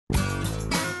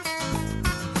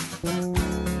So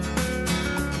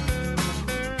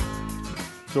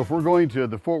if we're going to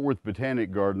the Fort Worth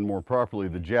Botanic Garden, more properly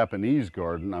the Japanese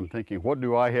garden, I'm thinking, what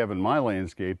do I have in my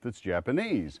landscape that's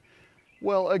Japanese?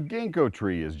 Well, a ginkgo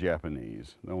tree is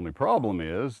Japanese. The only problem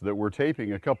is that we're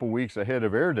taping a couple weeks ahead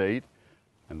of air date,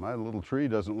 and my little tree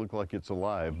doesn't look like it's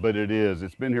alive, but it is.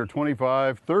 It's been here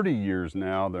 25, 30 years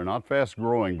now. They're not fast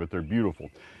growing, but they're beautiful.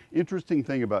 Interesting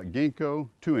thing about ginkgo,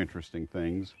 two interesting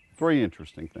things, three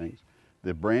interesting things.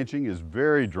 The branching is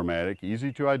very dramatic,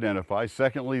 easy to identify.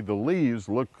 Secondly, the leaves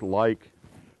look like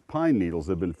pine needles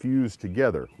that have been fused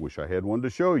together. Wish I had one to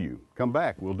show you. Come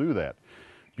back, we'll do that.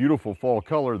 Beautiful fall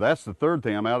color. That's the third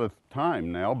thing. I'm out of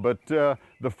time now, but the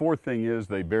fourth thing is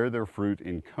they bear their fruit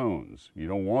in cones. You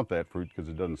don't want that fruit because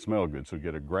it doesn't smell good, so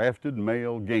get a grafted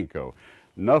male ginkgo.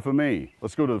 Enough of me.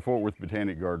 Let's go to the Fort Worth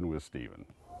Botanic Garden with Stephen.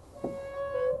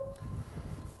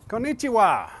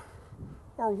 Konnichiwa,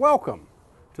 or welcome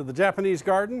to the Japanese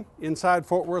garden inside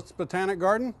Fort Worth's Botanic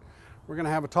Garden. We're going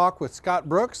to have a talk with Scott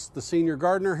Brooks, the senior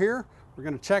gardener here. We're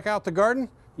going to check out the garden.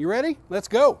 You ready? Let's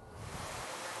go.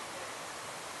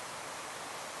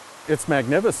 It's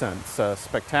magnificent. It's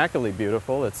spectacularly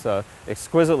beautiful. It's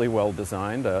exquisitely well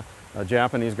designed. A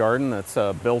Japanese garden that's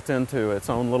built into its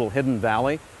own little hidden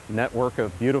valley, network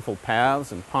of beautiful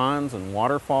paths and ponds and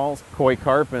waterfalls, koi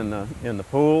carp in the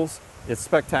pools. It's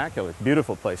spectacular.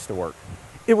 Beautiful place to work.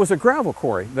 It was a gravel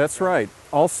quarry, that's right.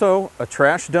 Also a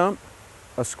trash dump,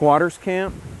 a squatter's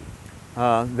camp.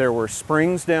 There were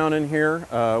springs down in here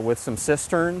with some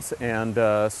cisterns, and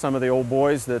some of the old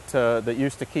boys that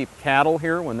used to keep cattle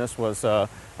here when this was a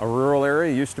rural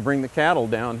area used to bring the cattle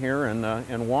down here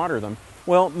and water them.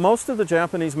 Well, most of the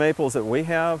Japanese maples that we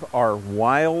have are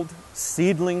wild,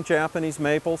 seedling Japanese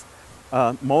maples.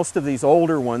 Most of these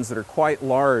older ones that are quite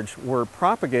large were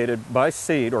propagated by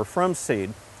seed or from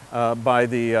seed by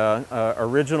the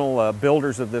original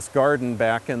builders of this garden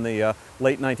back in the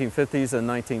late 1950s and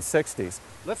 1960s.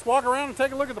 Let's walk around and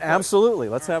take a look at the place. Absolutely.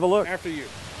 Let's have a look. After you.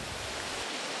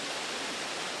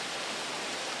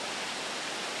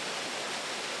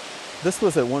 This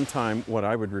was at one time what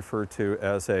I would refer to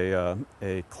as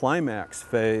a climax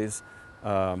phase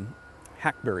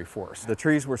hackberry forest. The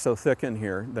trees were so thick in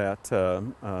here that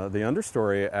the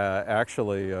understory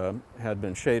actually had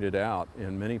been shaded out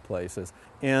in many places.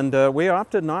 And we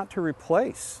opted not to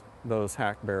replace those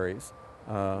hackberries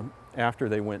after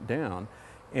they went down.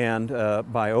 And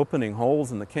by opening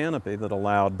holes in the canopy that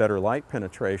allowed better light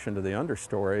penetration to the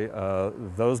understory,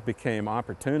 those became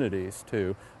opportunities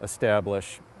to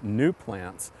establish new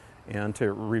plants and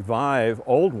to revive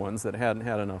old ones that hadn't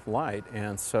had enough light.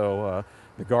 And so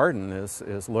the garden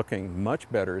is looking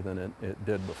much better than it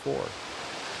did before.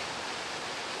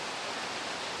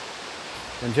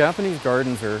 And Japanese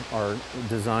gardens are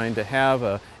designed to have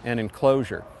an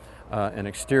enclosure, an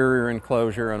exterior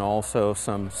enclosure, and also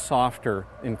some softer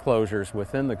enclosures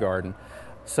within the garden,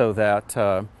 so that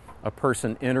a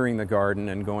person entering the garden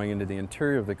and going into the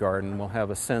interior of the garden will have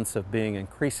a sense of being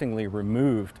increasingly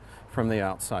removed from the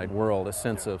outside world, a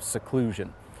sense of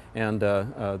seclusion. And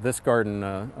this garden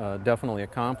definitely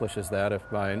accomplishes that, if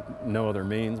by no other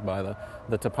means by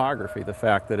the topography, the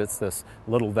fact that it's this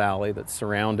little valley that's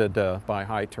surrounded by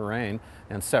high terrain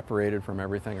and separated from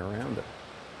everything around it.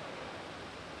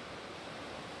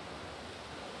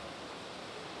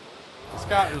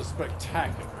 Scott, it was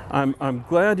spectacular. I'm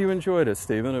glad you enjoyed it,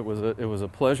 Stephen. It was a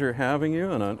pleasure having you,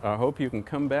 and I hope you can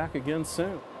come back again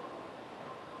soon.